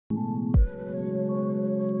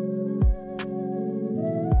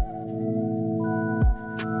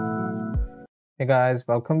Hey guys,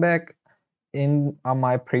 welcome back. In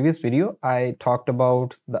my previous video, I talked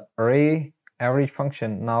about the array average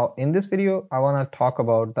function. Now in this video, I want to talk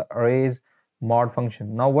about the arrays mod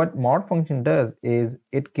function. Now what mod function does is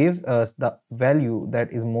it gives us the value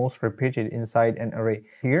that is most repeated inside an array.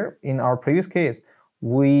 Here in our previous case,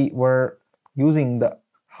 we were using the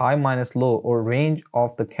high minus low or range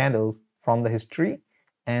of the candles from the history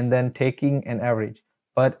and then taking an average.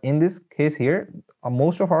 But in this case here,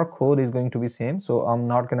 most of our code is going to be same, so I'm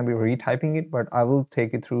not going to be retyping it, but I will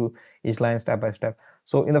take it through each line step by step.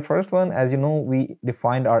 So in the first one, as you know, we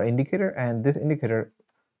defined our indicator, and this indicator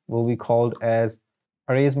will be called as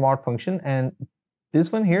arrays mod function. And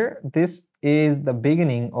this one here, this is the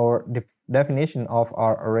beginning or definition of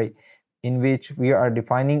our array, in which we are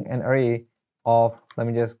defining an array of, let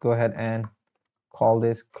me just go ahead and call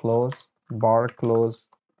this close bar close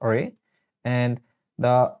array, and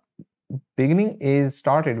the beginning is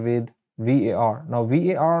started with var. Now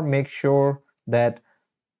var makes sure that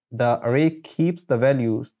the array keeps the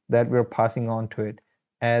values that we're passing on to it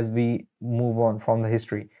as we move on from the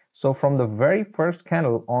history. So from the very first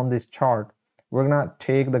candle on this chart, we're gonna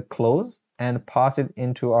take the close and pass it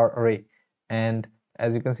into our array. And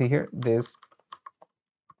as you can see here, this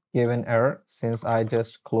gave an error since I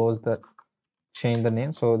just closed the change the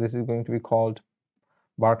name. So this is going to be called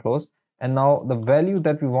bar close. And now the value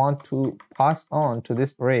that we want to pass on to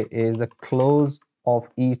this array is the close of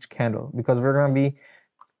each candle, because we're going to be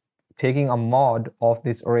taking a mod of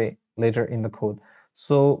this array later in the code.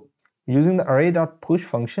 So using the array.push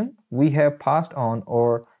function, we have passed on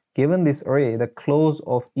or given this array the close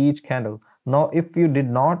of each candle. Now if you did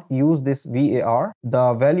not use this var,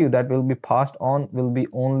 the value that will be passed on will be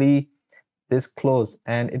only this close,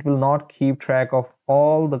 and it will not keep track of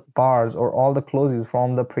all the bars or all the closes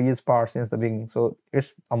from the previous bar since the beginning. So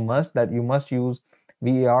it's a must that you must use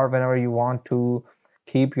var whenever you want to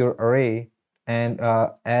keep your array, and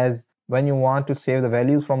as when you want to save the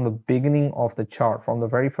values from the beginning of the chart, from the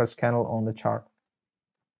very first candle on the chart.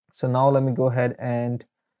 So now let me go ahead and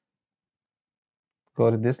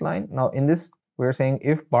go to this line. Now in this, we're saying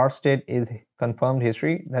if bar state is confirmed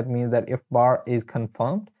history, that means that if bar is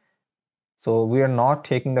confirmed, so we are not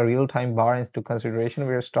taking the real-time bar into consideration.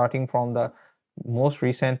 We are starting from the most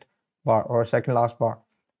recent bar or second last bar.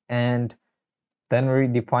 And then we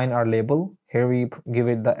define our label. Here we give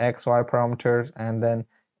it the X, Y parameters and then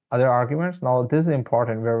other arguments. Now this is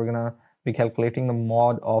important, where we're gonna be calculating the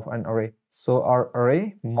mod of an array. So our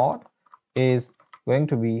array mod is going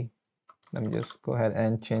to be, let me just go ahead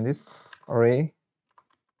and change this, array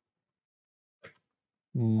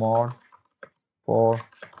mod for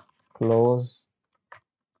close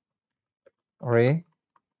array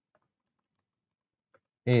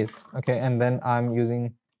is okay, and then I'm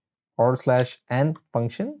using /n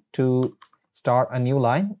function to start a new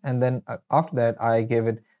line, and then after that I gave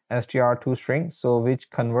it str2string, so which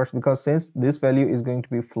converts, because since this value is going to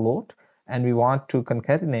be float and we want to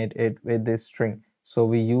concatenate it with this string, so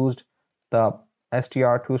we used the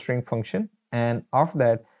str2string function, and after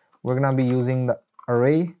that we're gonna be using the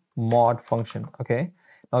array mod function. Okay,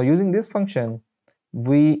 now using this function,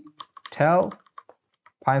 we tell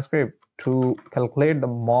Pinescript to calculate the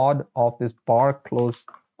mod of this bar close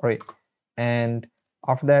array, and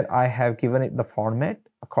after that I have given it the format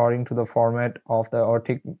according to the format of the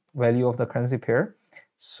artic value of the currency pair.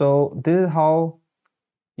 So this is how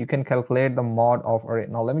you can calculate the mod of array.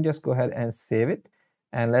 Now let me just go ahead and save it,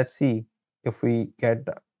 and let's see if we get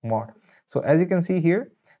the mod. So as you can see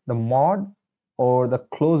here, the mod or the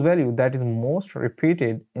close value that is most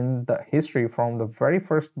repeated in the history from the very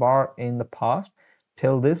first bar in the past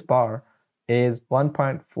till this bar is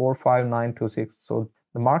 1.45926. So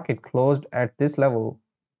the market closed at this level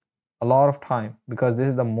a lot of time because this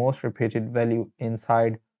is the most repeated value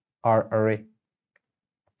inside our array.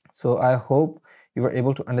 So I hope you were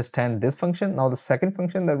able to understand this function. Now the second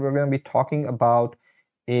function that we're going to be talking about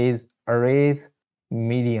is arrays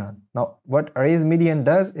median. Now what arrays median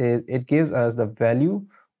does is it gives us the value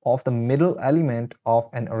of the middle element of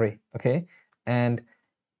an array. Okay, and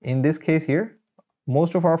in this case here,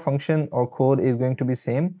 most of our function or code is going to be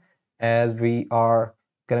same, as we are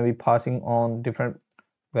going to be passing on different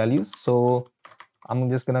values. So I'm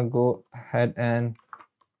just going to go ahead and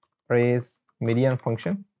arrays median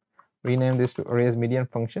function, rename this to arrays median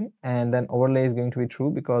function, and then overlay is going to be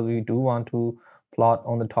true because we do want to plot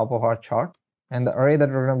on the top of our chart. And the array that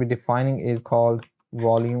we're going to be defining is called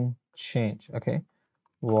volume change. Okay,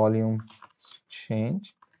 volume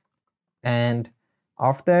change. And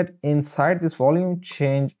after that, inside this volume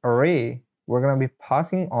change array, we're going to be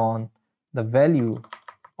passing on the value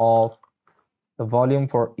of the volume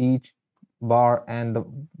for each bar and the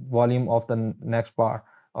volume of the next bar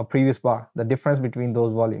or previous bar, the difference between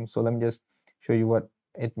those volumes. So let me just show you what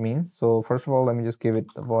it means. So first of all, let me just give it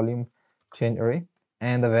the volume change array,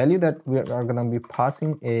 and the value that we are going to be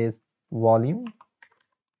passing is volume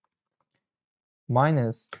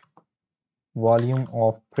minus volume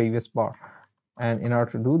of previous bar. And in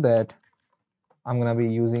order to do that, I'm going to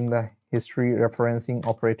be using the history referencing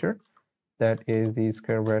operator, that is the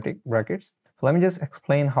square brackets. So let me just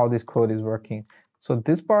explain how this code is working. So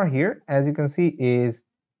this bar here, as you can see, is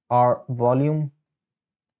our volume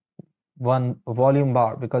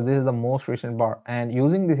bar, because this is the most recent bar, and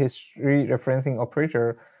using the history referencing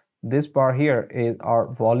operator, this bar here is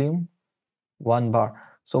our volume 1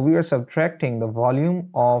 bar. So we are subtracting the volume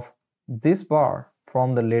of this bar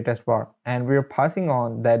from the latest bar, and we are passing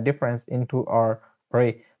on that difference into our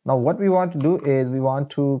array. Now what we want to do is we want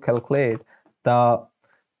to calculate the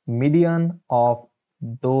median of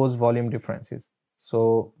those volume differences.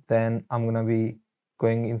 So then I'm gonna be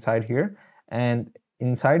going inside here, and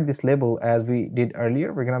inside this label, as we did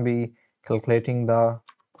earlier, we're gonna be calculating the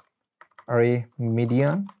array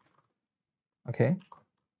median. Okay,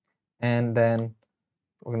 and then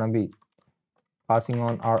we're gonna be passing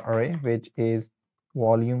on our array, which is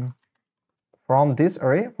volume. From this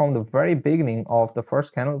array, from the very beginning of the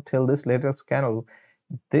first kernel till this latest kernel,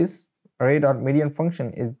 this array.median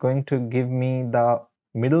function is going to give me the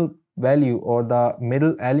middle value or the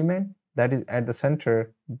middle element that is at the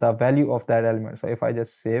center, the value of that element. So if I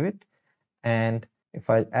just save it and if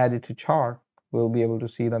I add it to chart, we'll be able to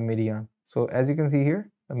see the median. So as you can see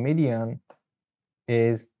here, the median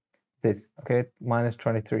is this, okay, minus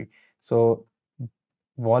 23. So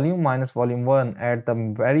volume minus volume 1 at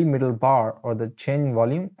the very middle bar, or the change in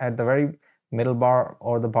volume at the very middle bar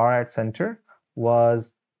or the bar at center,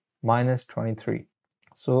 was minus 23.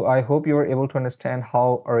 So I hope you were able to understand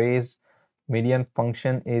how arrays median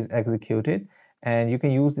function is executed, and you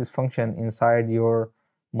can use this function inside your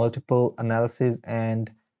multiple analysis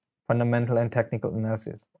and fundamental and technical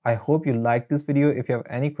analysis. I hope you liked this video. If you have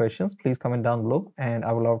any questions, please comment down below and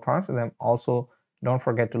I will love to answer them. Also, don't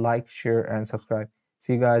forget to like, share, and subscribe.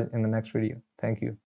 See you guys in the next video. Thank you.